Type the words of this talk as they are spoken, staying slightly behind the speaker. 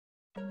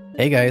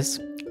Hey guys,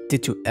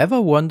 did you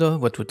ever wonder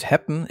what would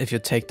happen if you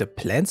take the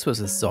Plants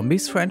vs.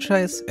 Zombies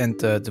franchise and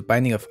the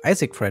Binding of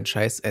Isaac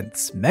franchise and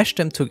smash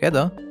them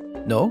together?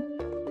 No?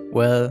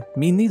 Well,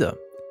 me neither.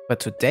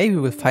 But today we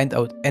will find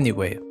out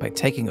anyway by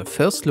taking a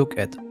first look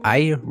at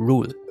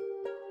I.RULE.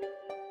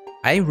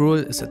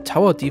 I.RULE is a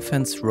tower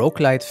defense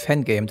roguelite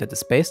fangame that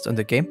is based on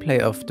the gameplay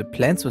of the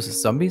Plants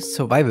vs. Zombies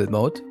survival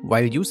mode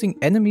while using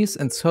enemies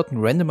and certain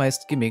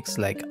randomized gimmicks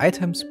like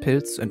items,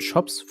 pills and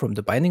shops from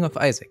the Binding of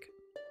Isaac.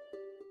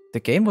 The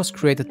game was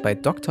created by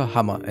Dr.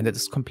 Hammer and it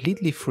is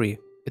completely free.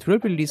 It will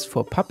release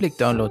for public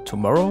download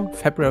tomorrow,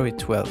 February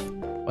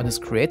 12th, on his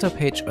creator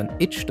page on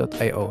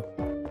itch.io.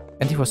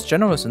 And he was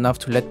generous enough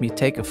to let me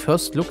take a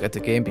first look at the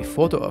game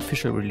before the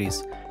official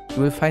release.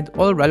 You will find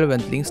all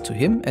relevant links to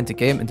him and the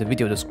game in the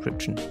video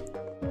description.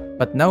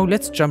 But now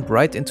let's jump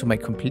right into my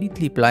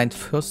completely blind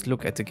first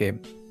look at the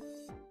game.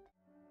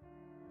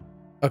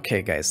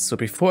 Okay guys, so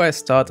before I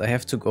start I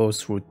have to go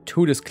through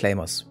two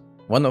disclaimers.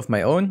 One of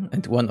my own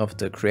and one of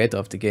the creator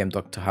of the game,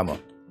 Dr. Hammer.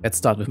 Let's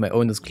start with my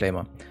own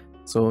disclaimer.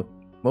 So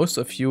most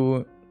of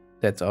you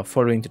that are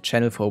following the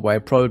channel for a while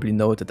probably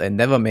know that I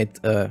never made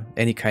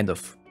any kind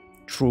of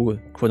true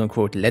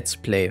quote-unquote let's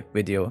play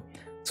video.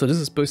 So this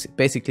is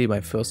basically my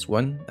first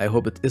one. I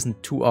hope it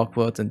isn't too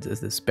awkward and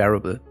it is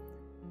bearable.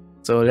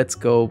 So let's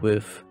go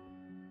with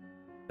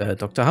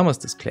Dr. Hammer's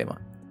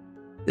disclaimer.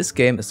 This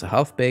game is a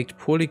half-baked,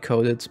 poorly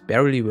coded,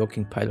 barely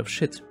working pile of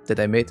shit that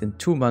I made in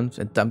 2 months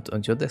and dumped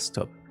on your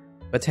desktop.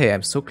 But hey,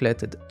 I'm so glad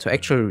to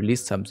actually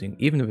release something,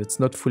 even if it's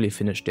not fully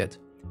finished yet.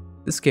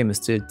 This game is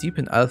still deep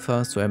in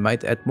alpha, so I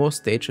might add more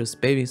stages,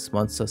 babies,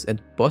 monsters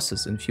and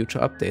bosses in future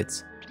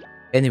updates.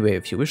 Anyway,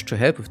 if you wish to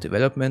help with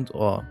development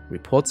or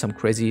report some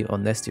crazy or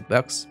nasty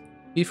bugs,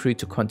 feel free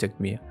to contact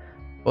me.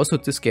 Also,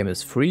 this game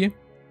is free,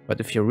 but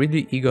if you're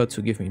really eager to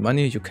give me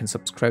money, you can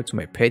subscribe to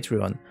my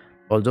Patreon.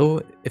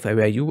 Although, if I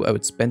were you, I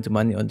would spend the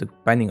money on the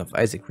Binding of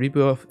Isaac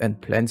Rebirth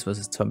and Plants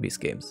vs. Zombies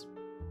games.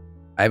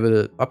 I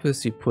will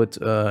obviously put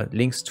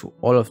links to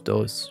all of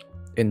those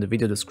in the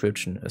video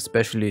description,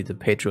 especially the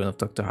Patreon of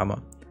Dr.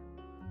 Hammer.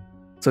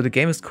 So the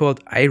game is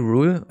called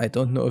I.RULE. I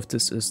don't know if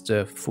this is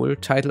the full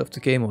title of the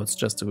game or it's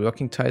just a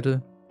working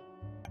title.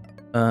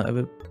 I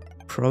will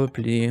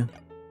probably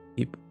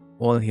keep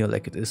all here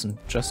like it is and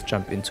just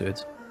jump into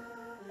it.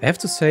 I have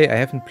to say I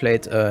haven't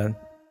played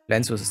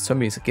Plants vs.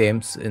 Zombies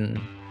games in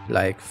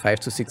like 5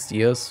 to 6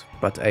 years,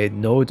 but I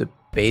know the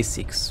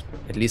basics.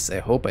 At least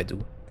I hope I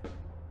do.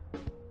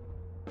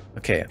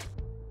 Okay,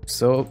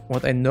 so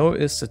what I know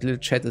is that little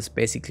chat is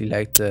basically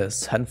like the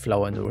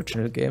sunflower in the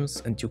original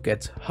games and you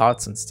get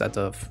hearts instead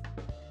of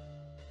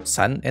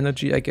sun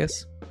energy, I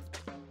guess.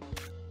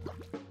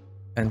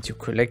 And you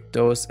collect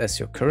those as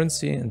your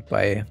currency and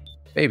buy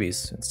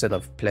babies instead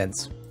of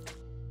plants.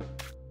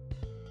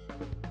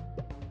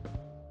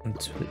 And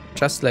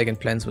just like in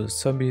Plants vs.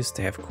 Zombies,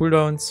 they have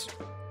cooldowns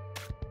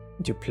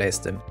and you place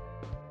them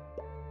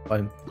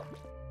on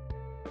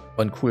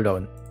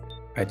cooldown,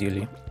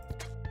 ideally.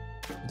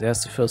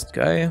 There's the first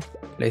guy,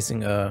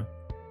 placing a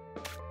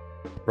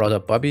brother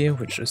Bobby,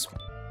 which is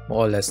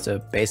more or less the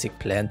basic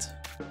plant,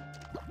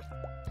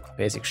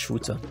 basic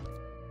shooter.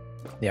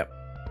 Yeah,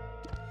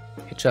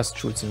 he just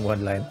shoots in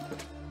one line.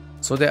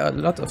 So there are a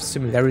lot of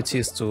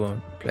similarities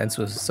to Plants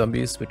vs.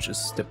 Zombies, which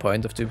is the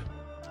point of the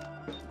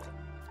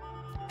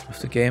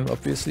game,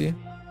 obviously.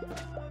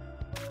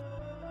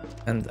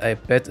 And I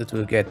bet it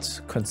will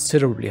get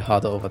considerably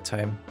harder over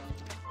time.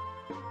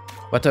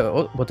 What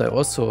I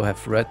also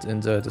have read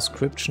in the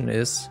description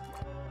is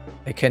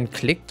I can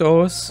click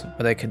those,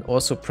 but I can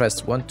also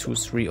press 1, 2,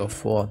 3 or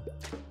 4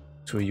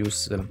 to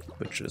use them,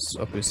 which is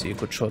obviously a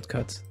good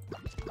shortcut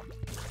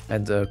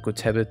and a good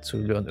habit to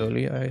learn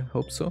early, I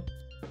hope so.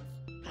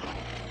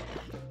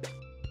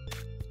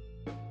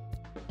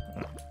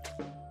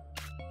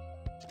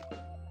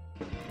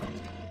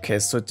 Okay,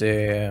 so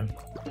the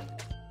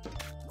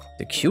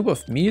cube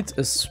of meat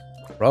is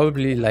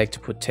probably like the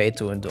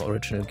potato in the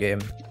original game,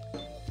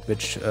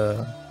 which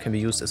can be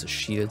used as a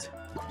shield.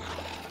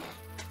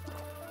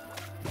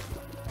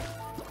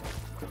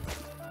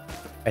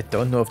 I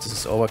don't know if this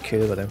is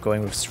overkill, but I'm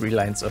going with 3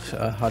 lines of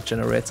heart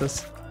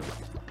generators.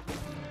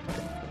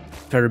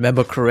 If I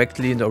remember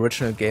correctly, in the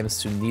original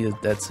games you needed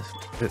that,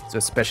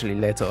 especially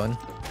later on.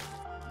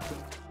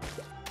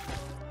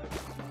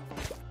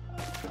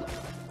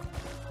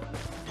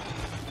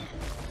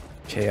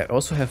 Okay, I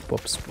also have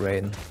Bob's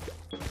brain.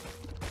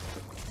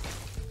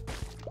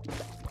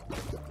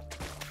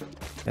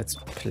 Let's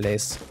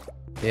place.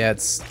 Yeah,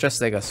 it's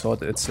just like I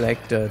thought. It's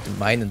like the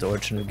mine in the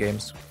original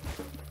games.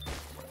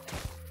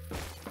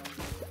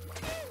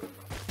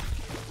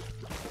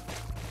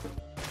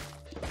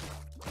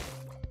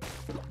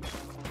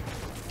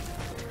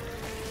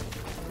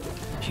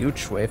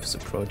 Huge wave is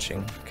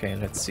approaching. Okay,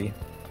 let's see.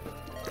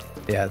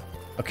 Yeah,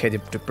 okay,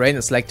 the brain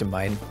is like the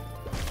mine.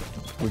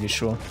 Really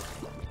sure.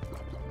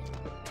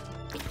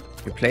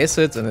 You place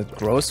it and it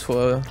grows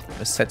for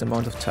a set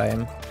amount of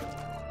time.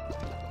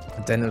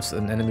 And then if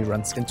an enemy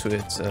runs into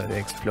it, they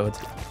explode.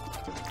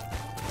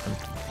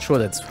 I'm sure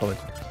that's how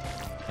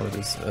it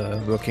is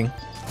working.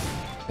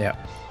 Yeah.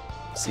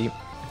 See?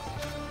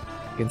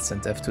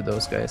 Instant death to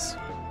those guys.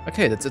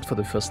 Okay, that's it for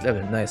the first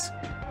level. Nice.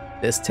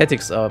 The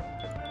aesthetics are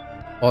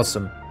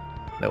awesome.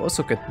 I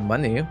also get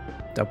money.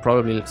 There are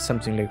probably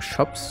something like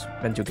shops,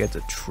 and you get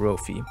a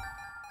trophy.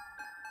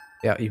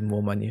 Yeah, even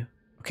more money.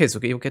 Okay, so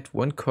you get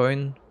 1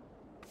 coin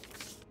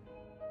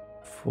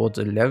for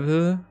the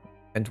level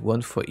and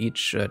 1 for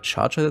each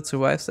charger that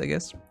survives, I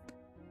guess.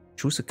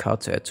 Choose a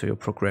card to add to your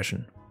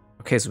progression.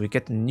 Okay, so we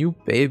get a new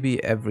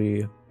baby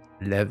every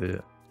level.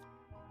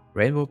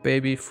 Rainbow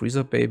baby,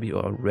 freezer baby,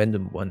 or a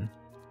random one.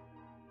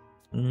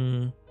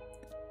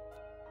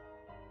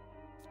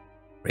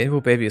 Rainbow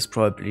baby is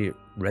probably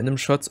random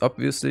shots,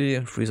 obviously,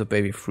 and freezer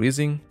baby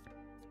freezing.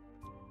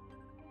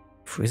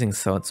 Freezing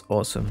sounds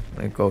awesome.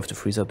 I go with the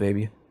freezer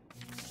baby.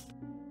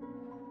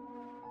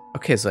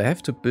 Okay, so I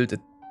have to build a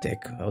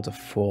deck out of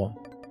 4.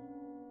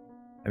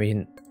 I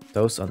mean,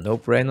 those are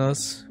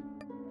no-brainers.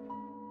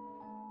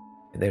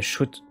 And I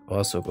should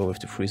also go with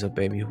the freezer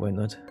baby, why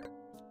not?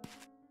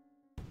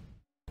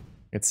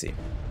 Let's see.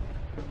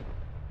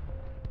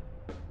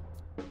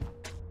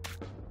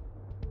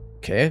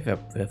 Okay,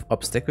 we have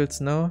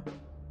obstacles now.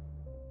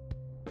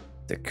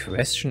 The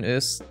question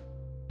is,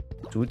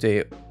 do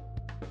they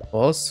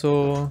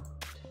also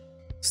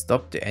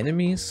stop the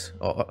enemies,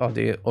 or are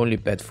they only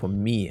bad for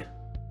me?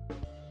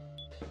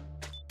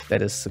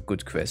 That is a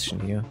good question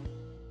here.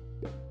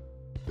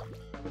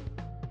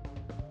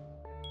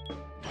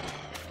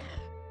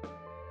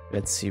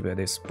 Let's see where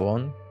they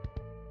spawn.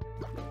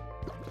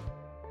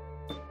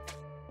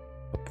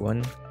 Up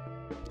 1.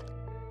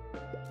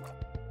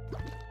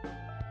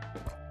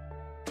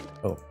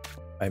 Oh,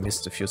 I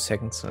missed a few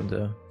seconds on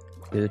the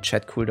little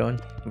chat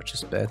cooldown, which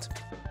is bad.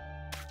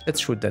 Let's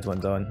shoot that one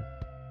down,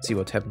 see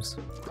what happens.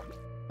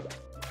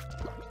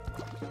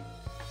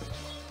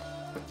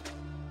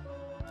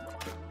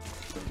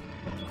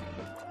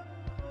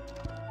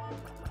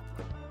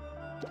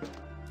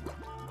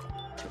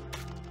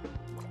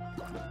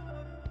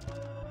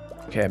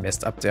 Okay, I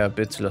messed up there a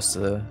bit, lost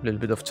a little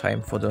bit of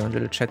time for the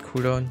little chat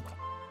cooldown.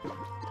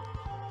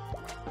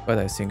 But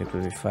I think it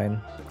will be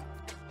fine.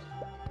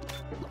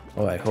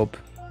 Oh, I hope.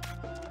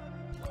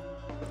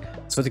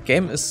 So the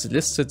game is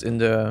listed in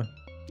the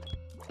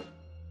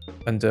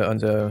on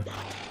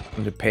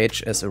the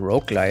page as a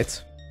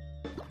rogue-lite,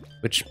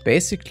 which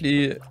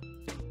basically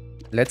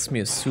lets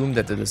me assume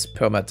that it is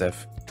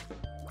permadeath.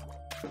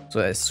 So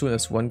as soon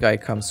as one guy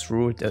comes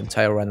through, the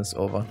entire run is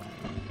over.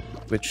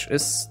 Which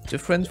is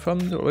different from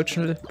the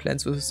original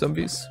Plants vs.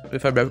 Zombies.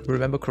 If I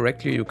remember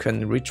correctly, you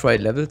can retry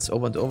levels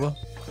over and over.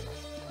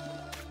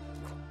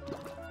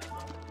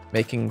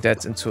 Making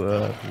that into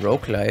a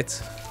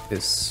roguelite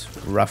is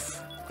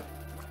rough.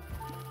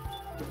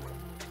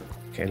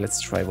 Okay,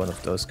 let's try one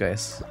of those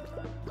guys.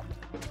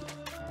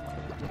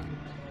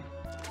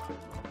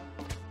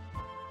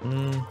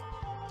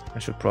 I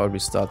should probably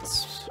start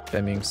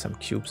spamming some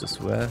cubes as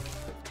well.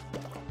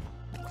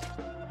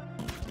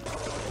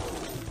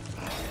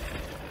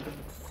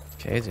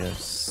 Okay, the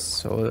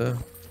soul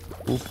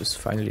hoop is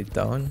finally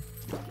down.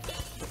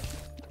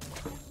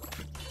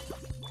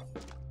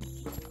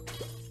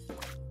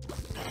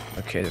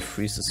 Okay, the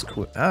freeze is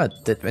cool. Ah,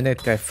 that when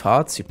that guy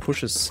farts, he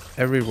pushes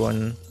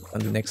everyone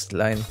on the next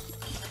line.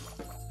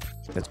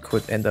 That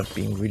could end up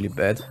being really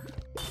bad.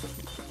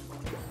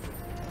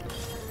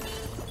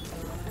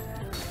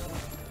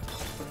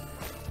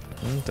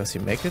 Does he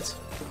make it?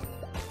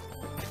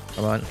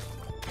 Come on.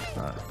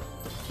 Ah.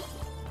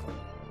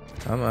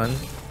 Come on.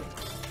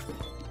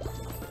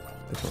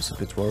 That was a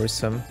bit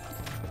worrisome.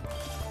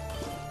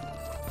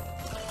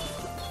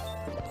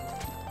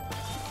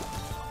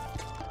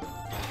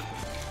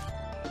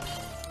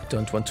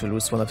 Don't want to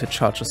lose one of the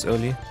charges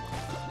early.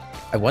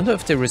 I wonder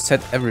if they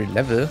reset every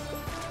level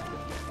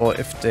or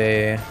if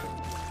they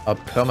are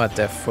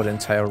permadeath for the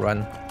entire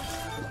run.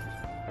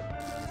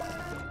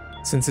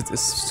 Since it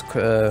is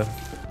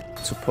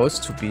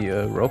supposed to be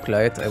a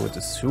roguelite, I would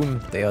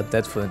assume they are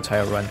dead for the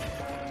entire run.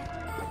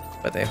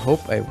 But I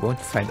hope I won't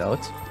find out,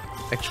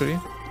 actually.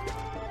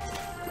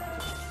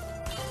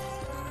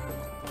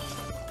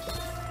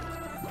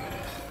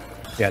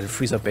 Yeah, the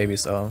freezer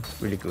babies are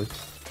really good.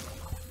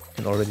 You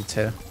can already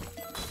tell.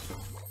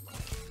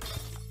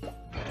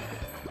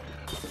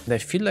 And I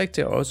feel like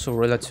they're also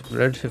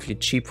relatively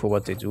cheap for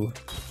what they do.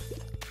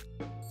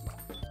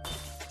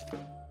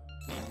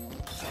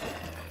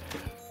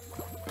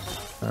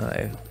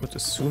 I would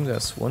assume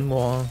there's one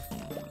more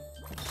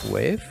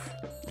wave.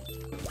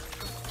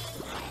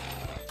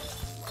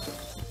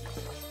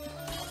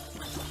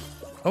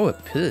 Oh, a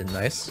pill,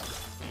 nice.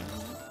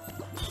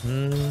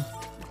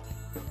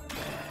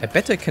 I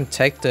bet I can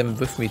take them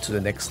with me to the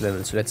next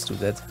level, so let's do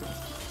that.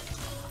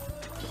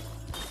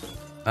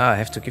 Ah, I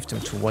have to give them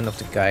to one of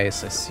the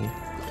guys, I see.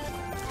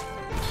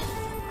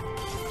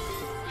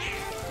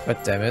 God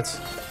damn it.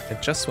 I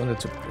just wanted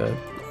to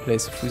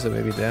place a freezer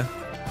baby there.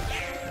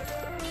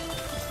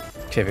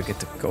 Okay, we get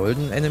the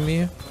golden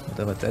enemy,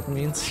 whatever that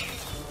means.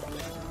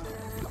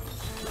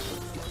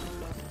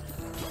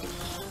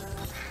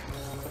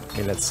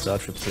 Okay, let's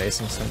start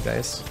replacing some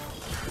guys.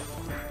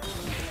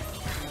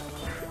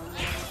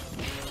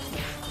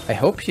 I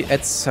hope he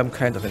adds some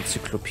kind of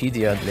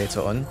encyclopedia later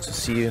on to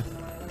see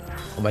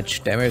how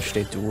much damage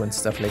they do and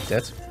stuff like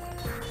that.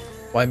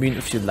 Well, I mean,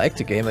 if you like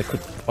the game, I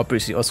could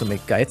obviously also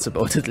make guides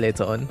about it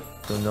later on.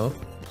 Don't know.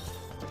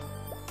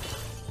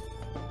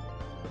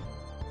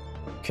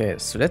 Okay,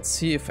 so let's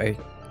see if I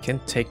can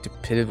take the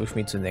pill with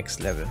me to the next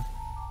level.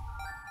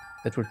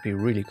 That would be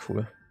really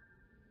cool.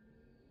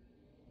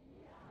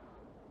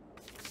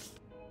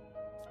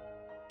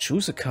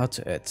 Choose a card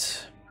to add.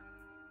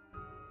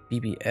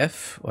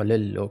 BBF or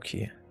Little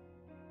Loki?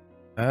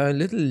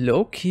 Little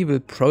Loki will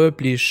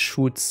probably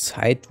shoot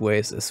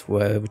sideways as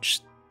well,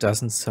 which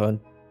doesn't sound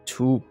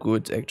too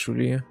good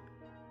actually.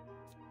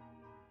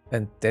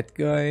 And that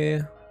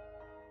guy...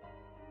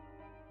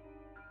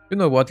 You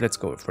know what, let's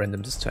go with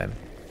random this time.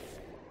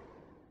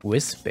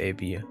 Whiz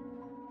Baby.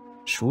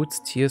 Shoots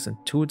tears in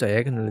 2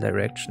 diagonal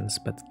directions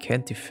but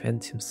can't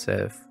defend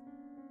himself.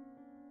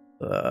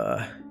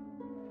 I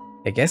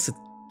guess it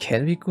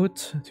can be good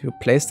to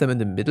place them in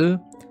the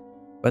middle,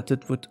 but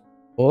it would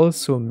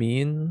also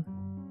mean,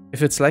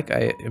 if it's like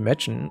I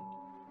imagine,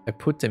 I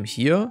put them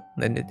here,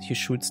 and then he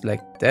shoots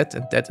like that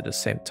and that at the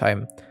same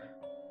time.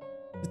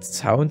 It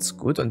sounds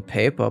good on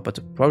paper, but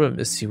the problem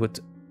is he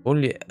would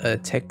only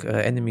attack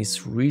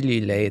enemies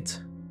really late.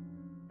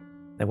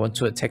 I want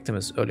to attack them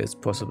as early as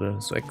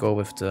possible, so I go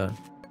with the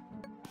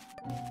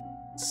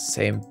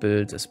same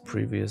build as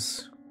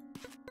previous.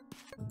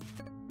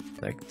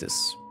 Like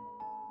this.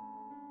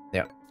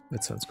 Yeah,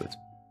 that sounds good.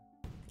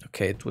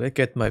 Okay, do I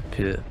get my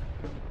pill?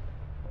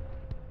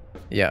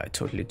 Yeah, I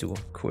totally do.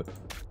 Cool.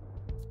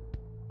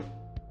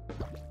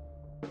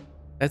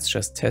 Let's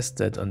just test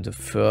that on the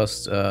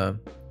first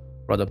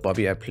Brother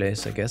Bobby I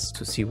place, I guess,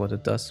 to see what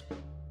it does.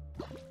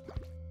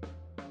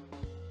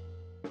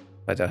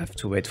 But I have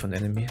to wait for an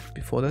enemy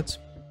before that.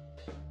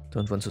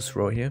 Don't want to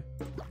throw here.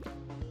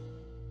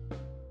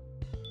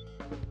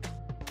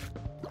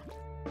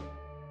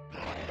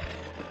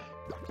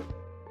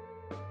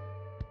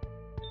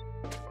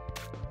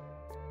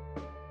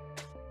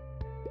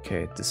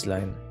 Okay, this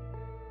line.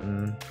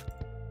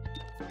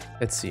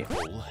 Let's see.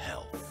 Full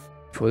health.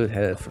 Full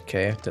health,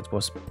 okay. That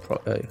was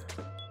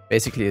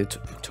basically a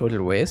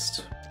total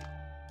waste.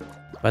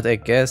 But I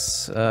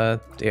guess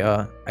they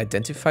are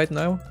identified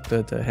now,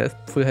 the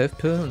full health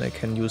pill, and I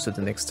can use it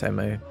the next time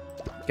I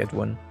get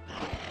one.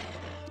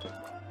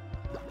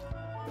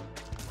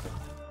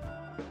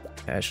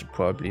 I should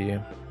probably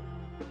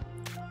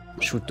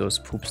shoot those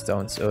poops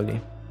down early.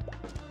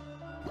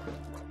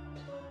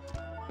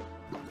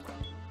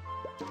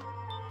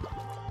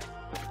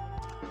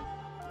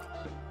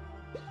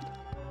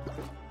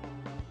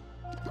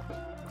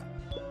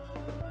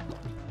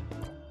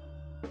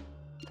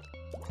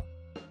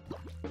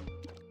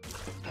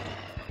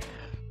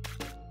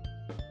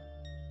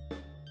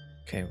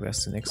 Okay,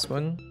 where's the next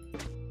one?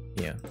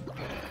 Here.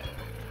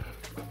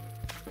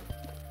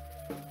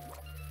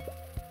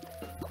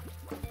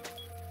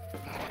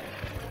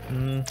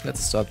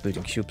 Let's start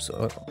building cubes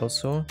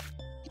also.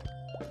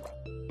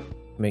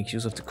 Make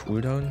use of the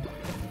cooldown.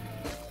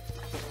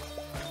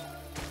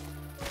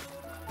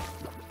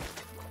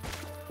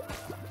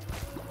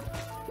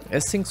 I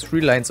think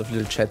 3 lines of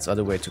little chats are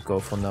the way to go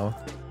for now.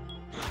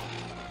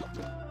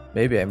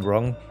 Maybe I'm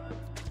wrong.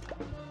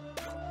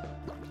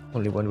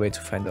 Only one way to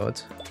find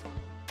out.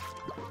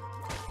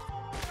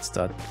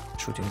 Start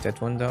shooting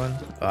that one down.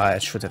 Ah, I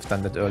should have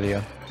done that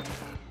earlier.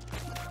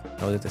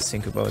 Now that I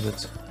think about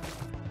it.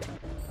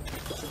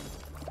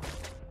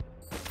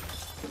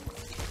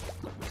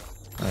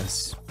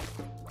 Nice.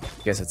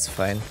 Guess it's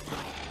fine.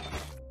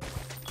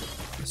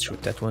 Let's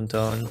shoot that one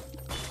down.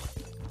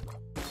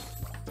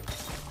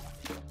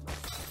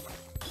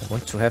 I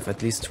want to have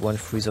at least one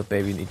freezer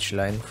baby in each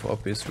line for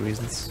obvious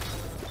reasons.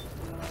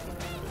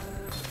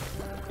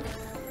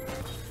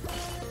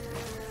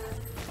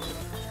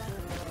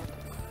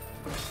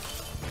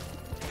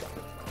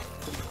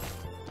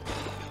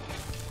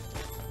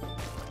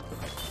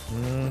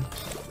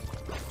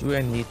 Do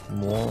I need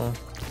more?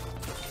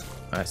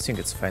 I think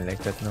it's fine like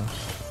that now.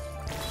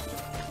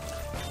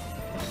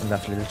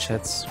 Enough little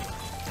chats.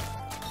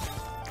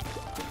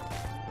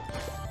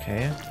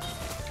 Okay.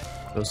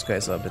 Those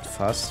guys are a bit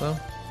faster.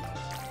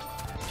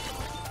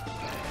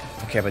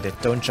 Okay, but they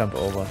don't jump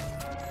over.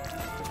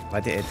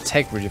 But they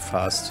attack really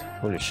fast.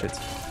 Holy shit.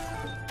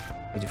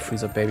 Need a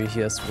freezer baby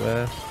here as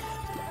well.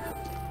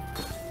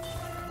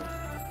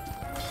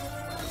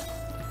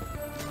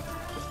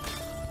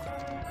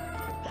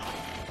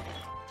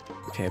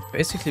 Okay, I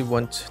basically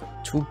want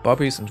 2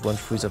 Bobbies and 1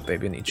 freezer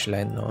baby in each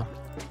line now.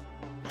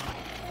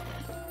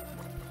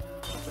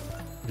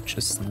 Which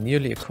is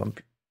nearly a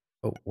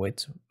Oh,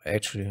 wait. I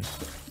actually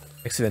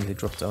accidentally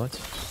dropped out.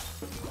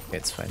 Okay,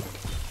 it's fine.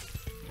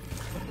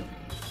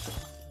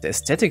 The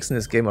aesthetics in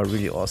this game are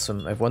really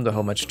awesome. I wonder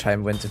how much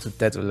time went into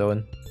that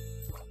alone.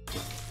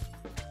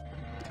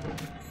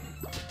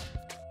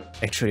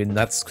 Actually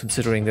nuts,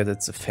 considering that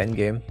it's a fan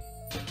game.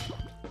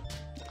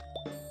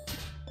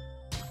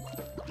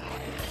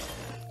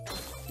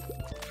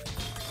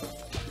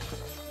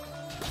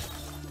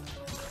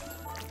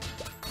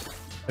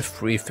 A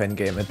free fan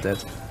game at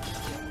that.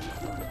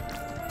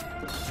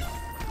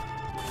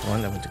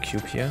 One, I want the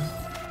cube here.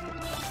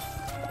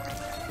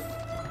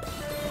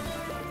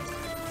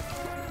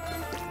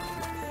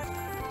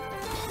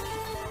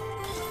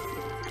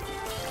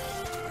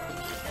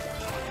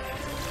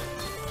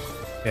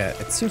 Yeah,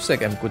 it seems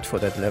like I'm good for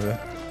that level.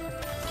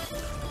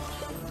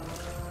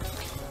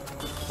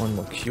 One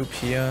more cube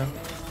here.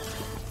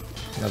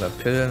 Another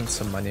pill and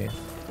some money.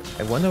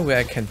 I wonder where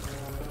I can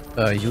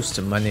use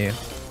the money.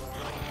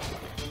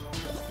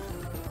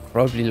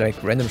 Probably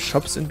like random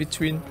shops in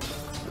between.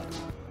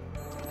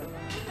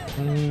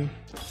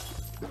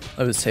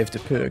 I will save the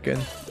pill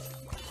again.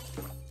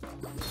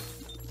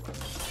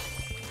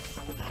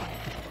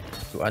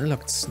 To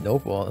unlock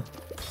snowball.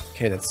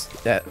 Okay,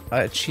 that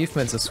are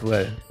achievements as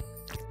well.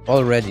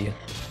 Already.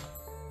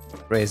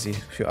 Crazy,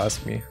 if you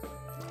ask me.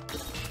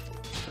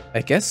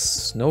 I guess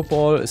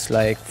snowball is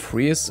like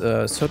freeze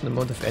a certain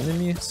amount of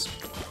enemies.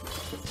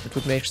 It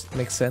would make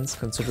sense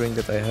considering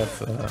that I have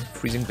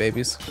freezing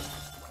babies.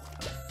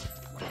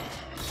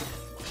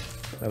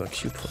 I have a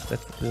cube for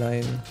that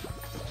line.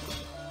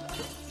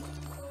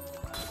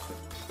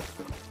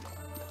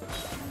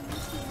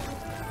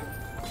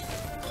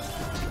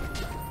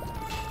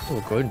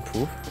 Oh, golden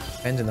proof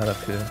and another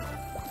pill.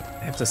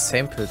 I have the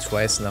same pill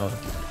twice now.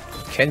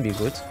 It can be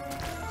good.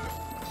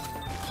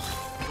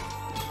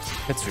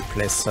 Let's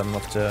replace some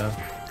of the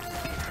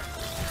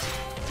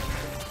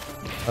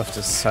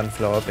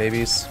sunflower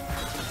babies.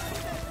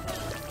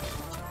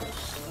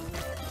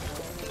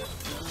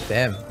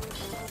 Damn,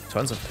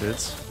 tons of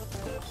pills.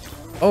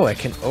 Oh, I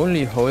can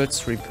only hold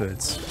 3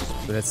 pills.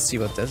 So let's see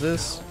what this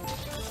is.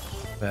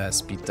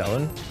 Speed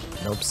down.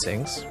 Nope,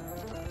 thanks.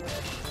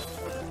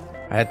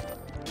 I had...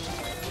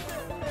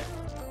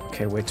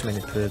 Okay, way too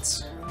many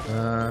pills.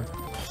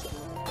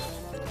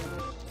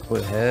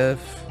 Full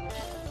health.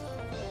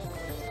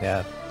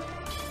 Yeah,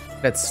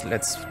 let's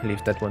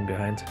leave that one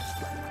behind.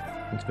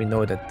 And we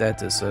know that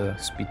that is a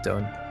speed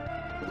down.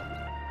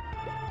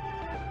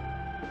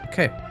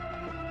 Okay,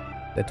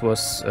 that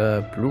was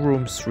Blue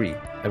Room 3.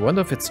 I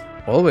wonder if it's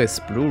always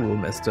Blue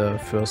Room as the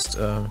first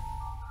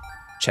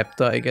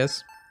chapter, I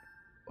guess,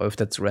 or if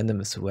that's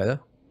random as well.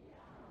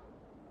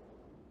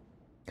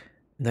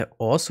 And I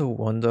also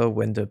wonder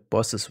when the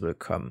bosses will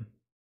come.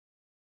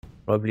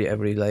 Probably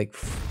every like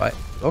 5.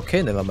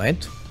 Okay, never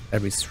mind.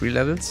 Every 3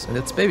 levels, and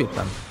it's Baby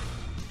Plum.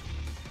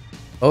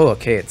 Oh,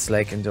 okay, it's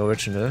like in the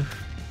original.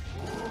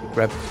 You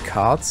grab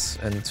cards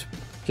and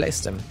place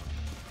them.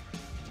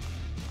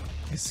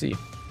 I see.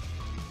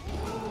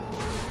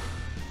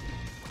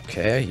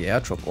 Okay, yeah,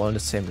 drop all in the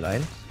same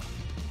line.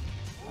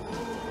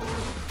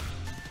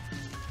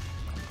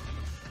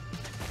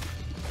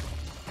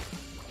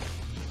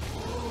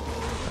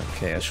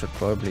 Okay, I should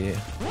probably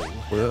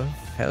pull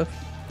health.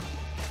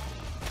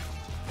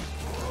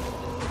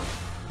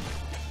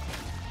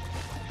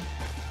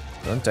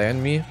 Don't die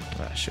on me.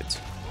 Ah, shit.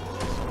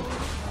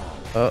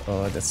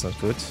 Uh-oh, that's not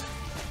good.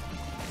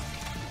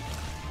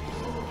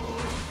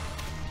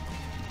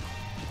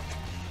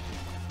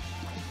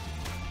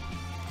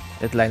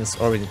 That line is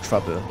already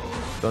trouble.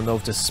 Don't know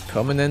if this is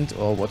permanent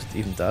or what it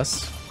even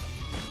does.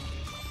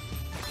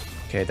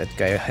 Okay, that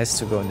guy has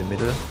to go in the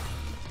middle.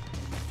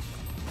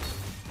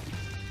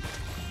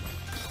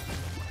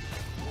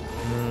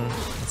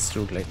 Let's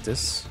do it like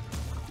this.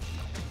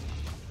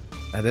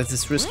 That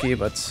is risky,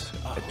 but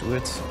I do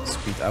it.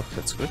 Speed up,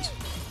 that's good.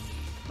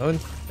 Oh,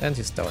 and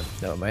he's down.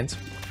 Never mind.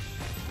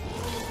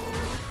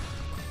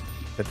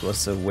 That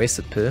was a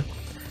wasted pill.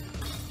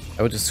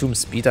 I would assume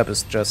speed up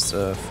is just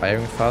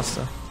firing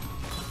faster.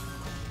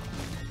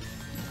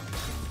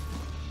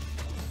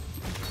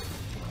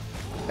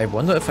 I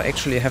wonder if I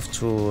actually have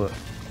to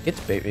hit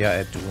baby.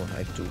 Yeah,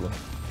 I do.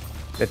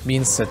 That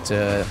means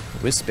that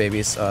Whiz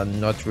babies are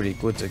not really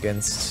good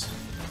against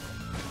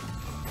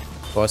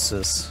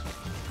bosses.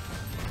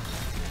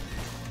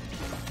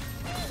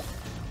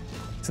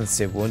 Since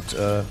they won't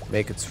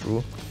make it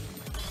through.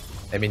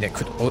 I mean, I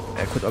could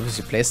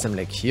obviously place them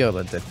like here,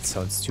 but that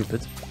sounds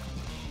stupid.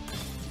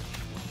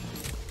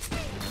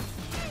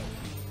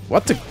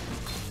 What the?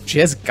 She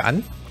has a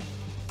gun?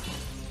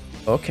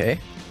 Okay.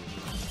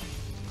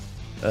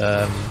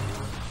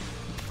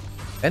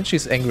 And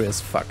she's angry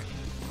as fuck.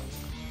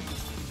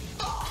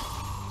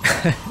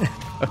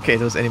 Okay,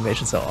 those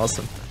animations are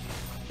awesome.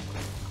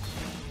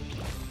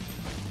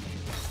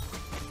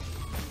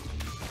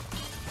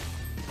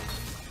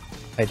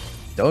 I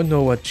don't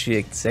know what she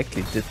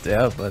exactly did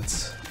there,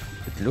 but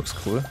it looks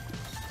cool.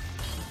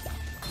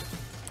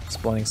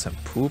 Spawning some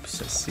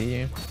poops, I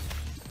see.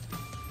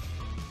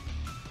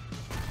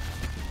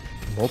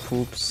 More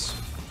poops.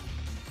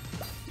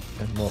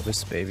 And more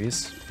Whiz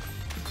babies.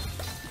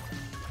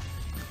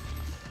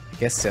 I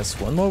guess there's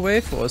one more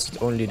wave, or is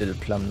it only Little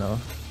Plum now?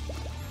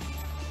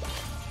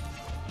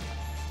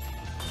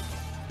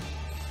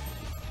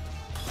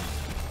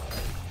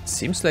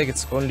 Seems like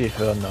it's only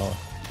her now.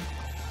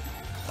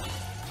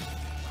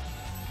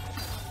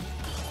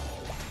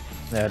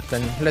 Yeah,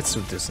 then let's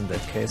do this in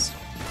that case.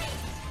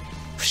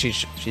 She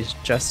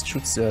just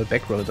shoots the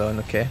back row down,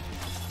 okay.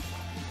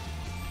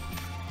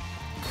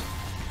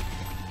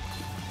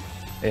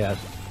 Yeah,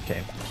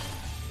 Okay.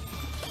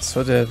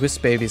 So the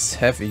Wisp Babies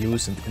have a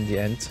use in the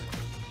end.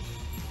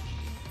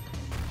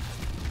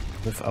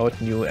 Without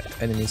new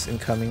enemies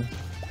incoming.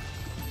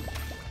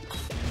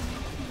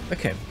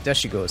 Okay, there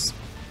she goes.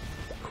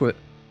 Cool.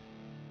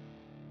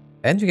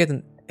 And we get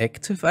an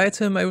active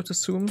item, I would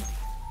assume.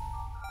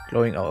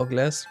 Glowing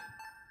hourglass.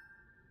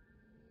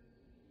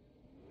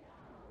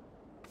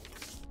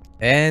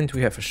 And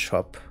we have a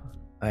shop.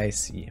 I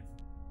see.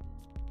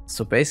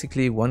 So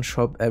basically one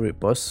shop every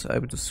boss, I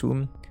would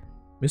assume.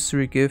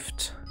 Mystery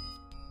gift,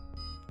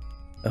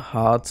 a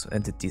heart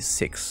and a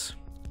d6.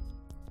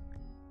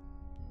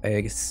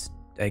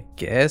 I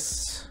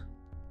guess.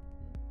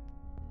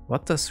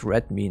 What does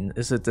red mean?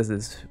 Is it that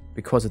it's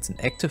because it's an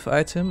active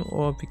item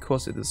or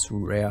because it is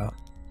rare?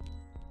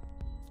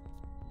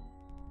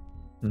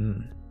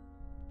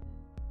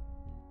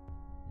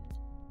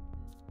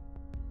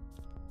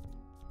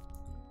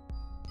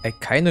 I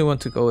kinda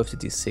want to go with the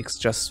d6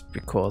 just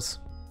because.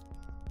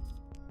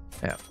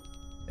 Yeah,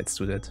 let's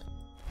do that.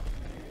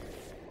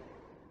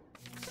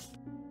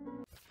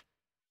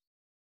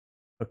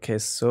 Okay,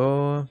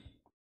 so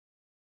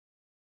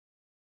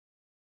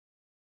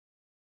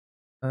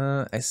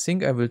I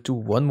think I will do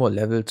one more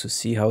level to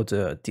see how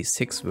the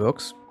d6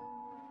 works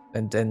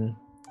and then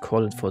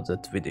call it for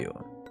that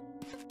video.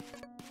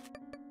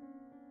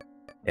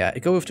 Yeah, I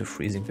go with the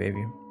freezing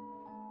baby.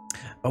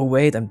 Oh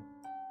wait, the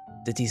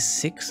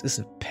d6 is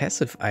a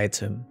passive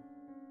item.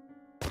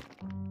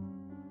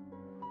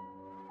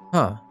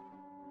 Huh,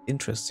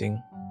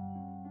 interesting.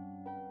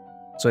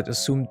 So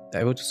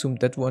I would assume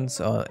that ones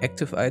are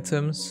active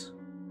items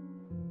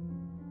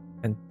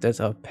and that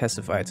are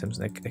passive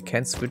items. I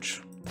can't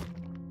switch.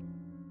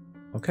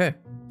 Okay.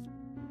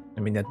 I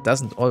mean, that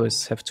doesn't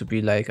always have to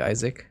be like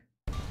Isaac.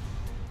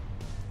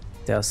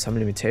 There are some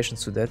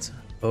limitations to that.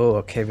 Oh,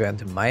 okay, we're in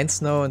the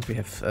mines now and we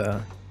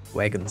have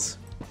wagons.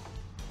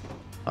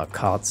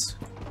 Carts.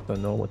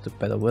 Don't know what the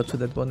better word for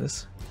that one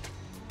is.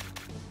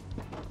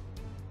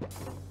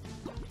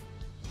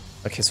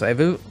 Okay, so I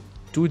will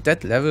do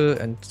that level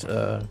and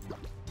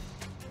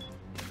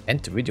end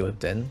the video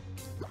then.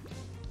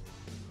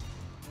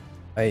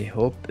 I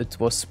hope it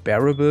was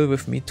bearable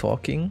with me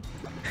talking.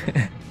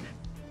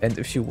 And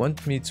if you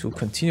want me to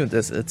continue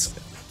this, it's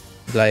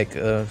like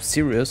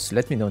serious,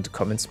 let me know in the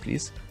comments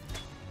please.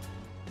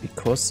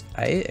 Because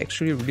I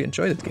actually really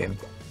enjoy that game.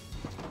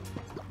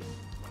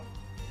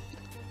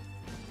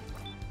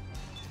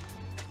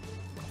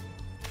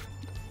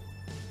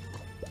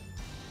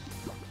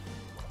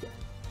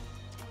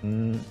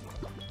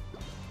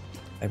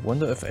 I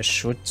wonder if I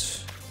should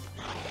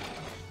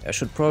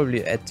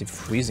probably add the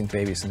freezing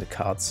babies in the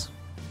cards.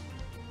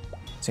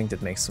 I think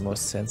that makes the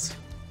most sense.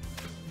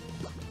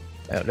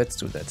 Yeah, let's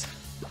do that.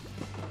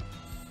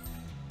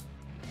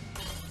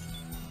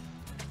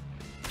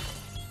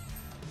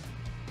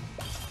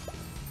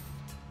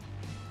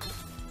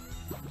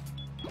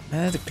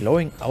 The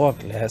glowing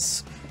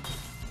hourglass.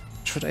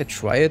 Should I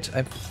try it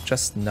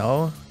just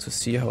now to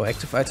see how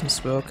active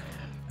items work?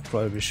 I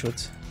probably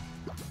should.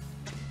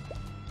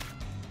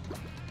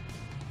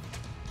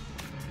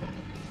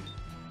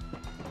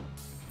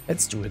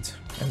 Let's do it.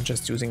 I'm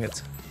just using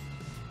it.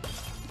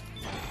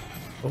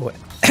 Oh,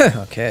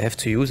 okay, I have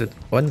to use it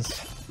on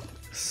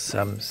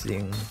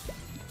something.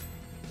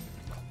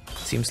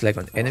 Seems like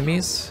on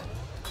enemies.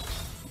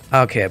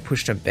 Okay, I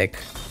push them back.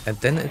 And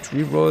then it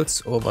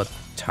rerolls over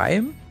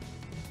time?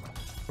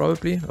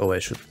 Probably. Oh, I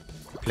should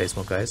place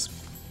more guys.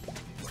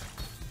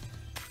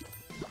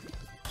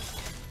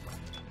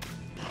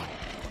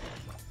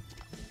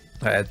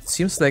 It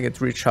seems like it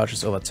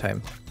recharges over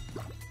time.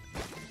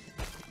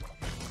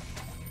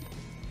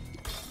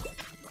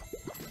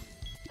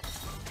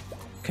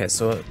 Okay,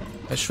 so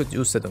I should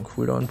use that on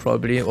cooldown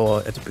probably, or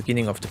at the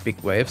beginning of the big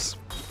waves.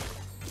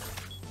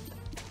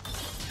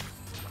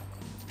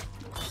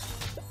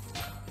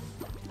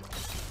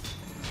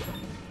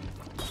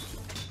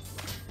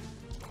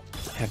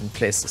 I haven't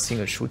placed a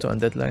single shooter on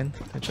that line,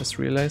 I just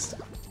realized.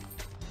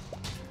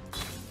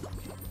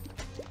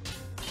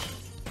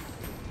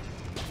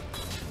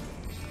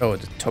 Oh,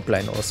 the top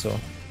line also.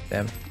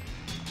 Damn.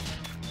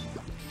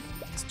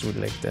 Let's do it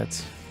like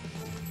that.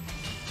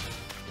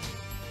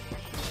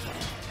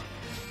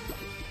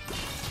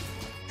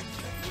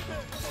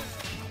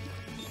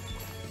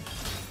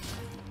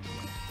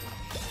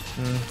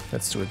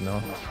 Let's do it now.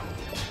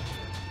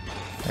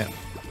 Yeah.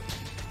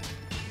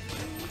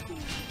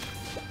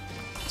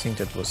 I think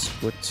that was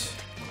good.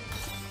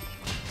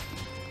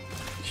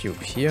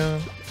 Cube here.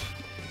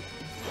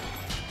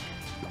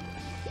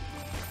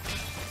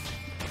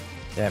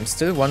 Yeah, I'm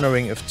still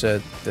wondering if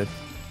the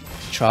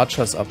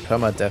chargers are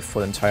permadeath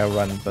for the entire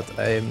run, but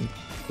I'm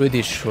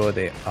pretty sure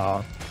they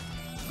are.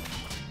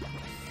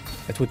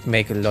 It would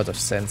make a lot of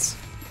sense.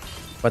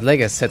 But like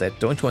I said, I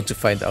don't want to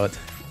find out.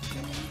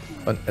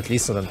 At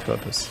least not on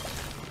purpose.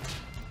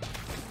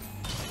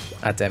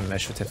 Ah damn, I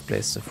should have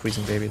placed the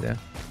freezing baby there.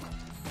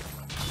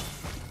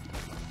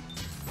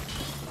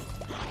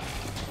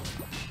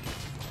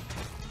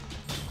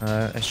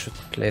 I should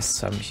place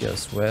some here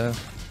as well.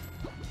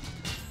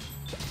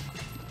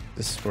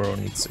 This throw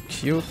needs a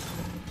cube.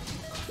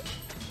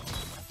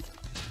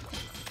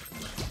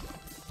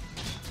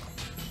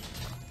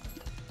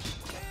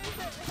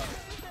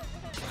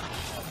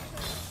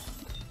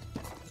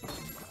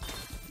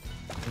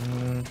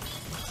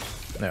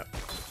 No.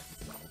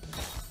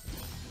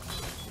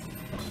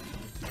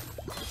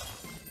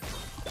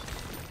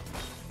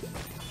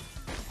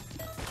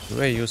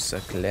 Do I use a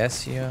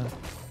glass here?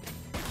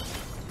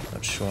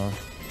 Not sure.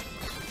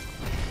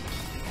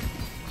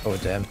 Oh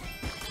damn.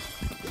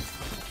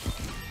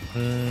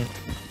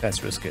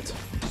 Let's risk it.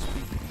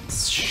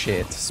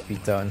 Shit,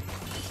 speed down.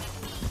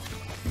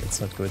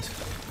 That's not good.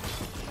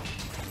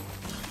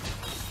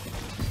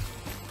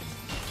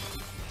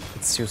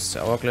 Let's use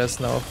the hourglass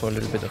now for a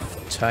little bit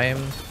of time.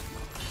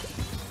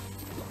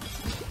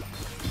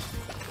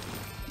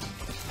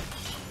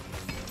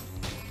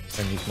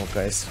 I need more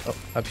guys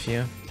up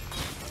here.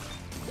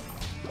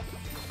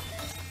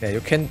 Yeah,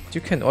 you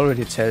can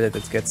already tell that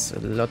it gets a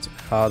lot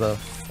harder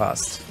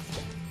fast,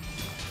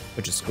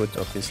 which is good,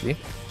 obviously.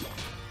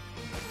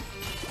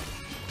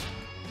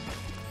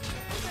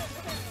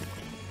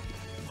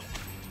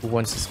 Who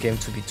wants this game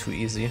to be too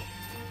easy?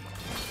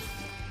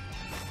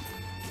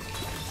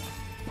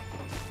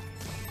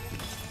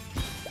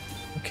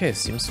 Okay,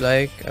 seems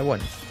like I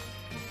won.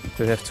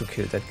 We'll have to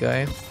kill that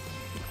guy.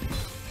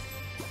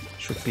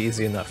 Should be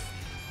easy enough.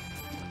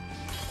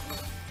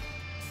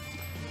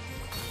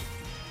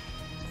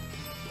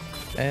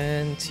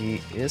 And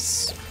he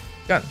is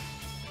gone.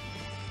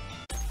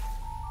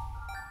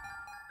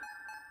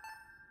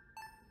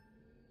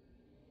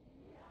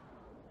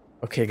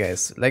 Okay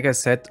guys, like I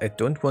said, I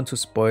don't want to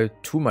spoil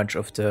too much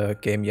of the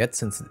game yet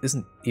since it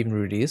isn't even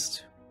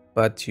released,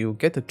 but you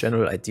get a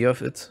general idea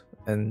of it,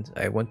 and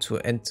I want to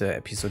end the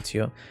episode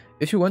here.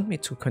 If you want me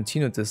to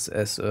continue this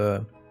as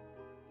a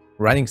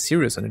running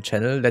series on the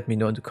channel, let me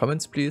know in the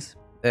comments please,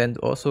 and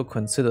also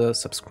consider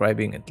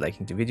subscribing and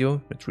liking the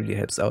video, it really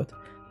helps out.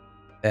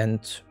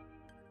 And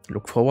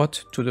look forward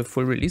to the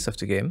full release of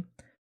the game.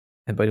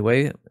 And by the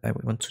way, I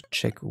want to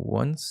check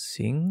one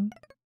thing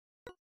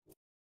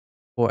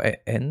before I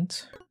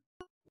end.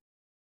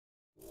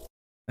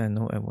 I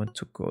know I want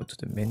to go to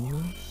the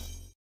menu.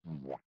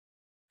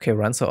 Okay,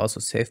 runs are also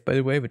saved by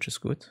the way, which is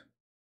good.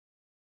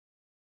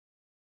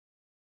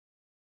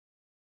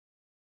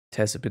 It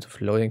has a bit of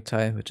loading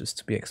time, which is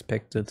to be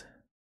expected.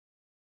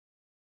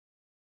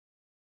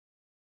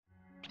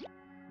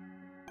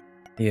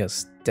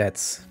 Yes,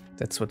 that's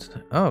what.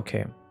 Oh,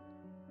 okay.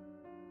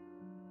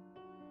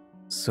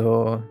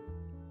 So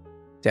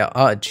there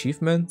are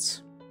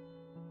achievements.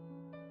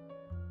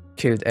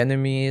 Killed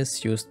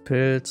enemies, used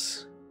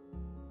pills.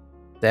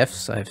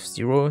 Deaths, I have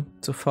 0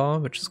 so far,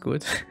 which is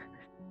good.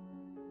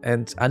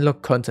 And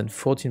unlock content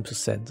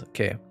 14%.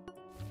 Okay.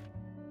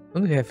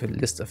 Only have a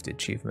list of the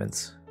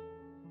achievements.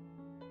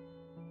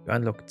 You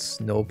unlocked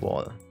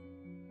Snowball.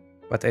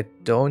 But I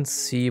don't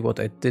see what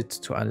I did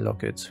to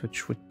unlock it,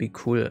 which would be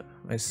cool,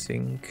 I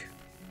think.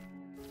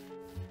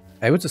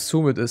 I would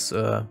assume it is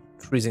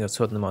freezing a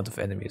certain amount of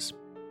enemies.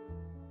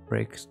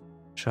 Break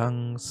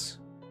chunks.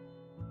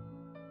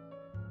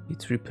 Eat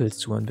 3 pills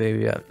to 1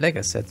 baby. Yeah, like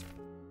I said,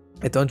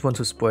 I don't want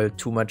to spoil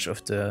too much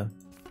of the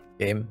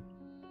game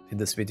in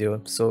this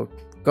video, so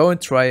go and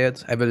try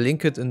it. I will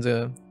link it in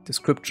the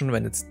description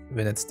when it's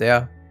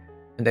there,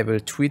 and I will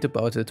tweet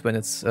about it when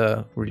it's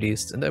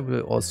released, and I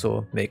will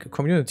also make a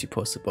community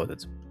post about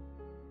it.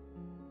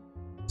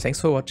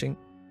 Thanks for watching.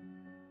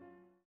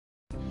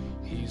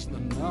 He's the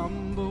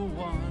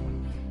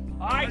 #1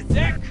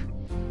 Isaac!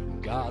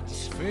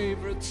 God's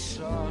favorite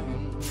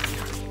son.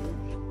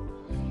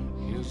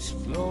 His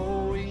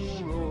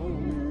flowing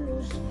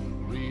robes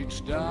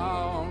reach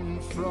down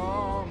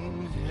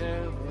from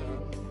heaven.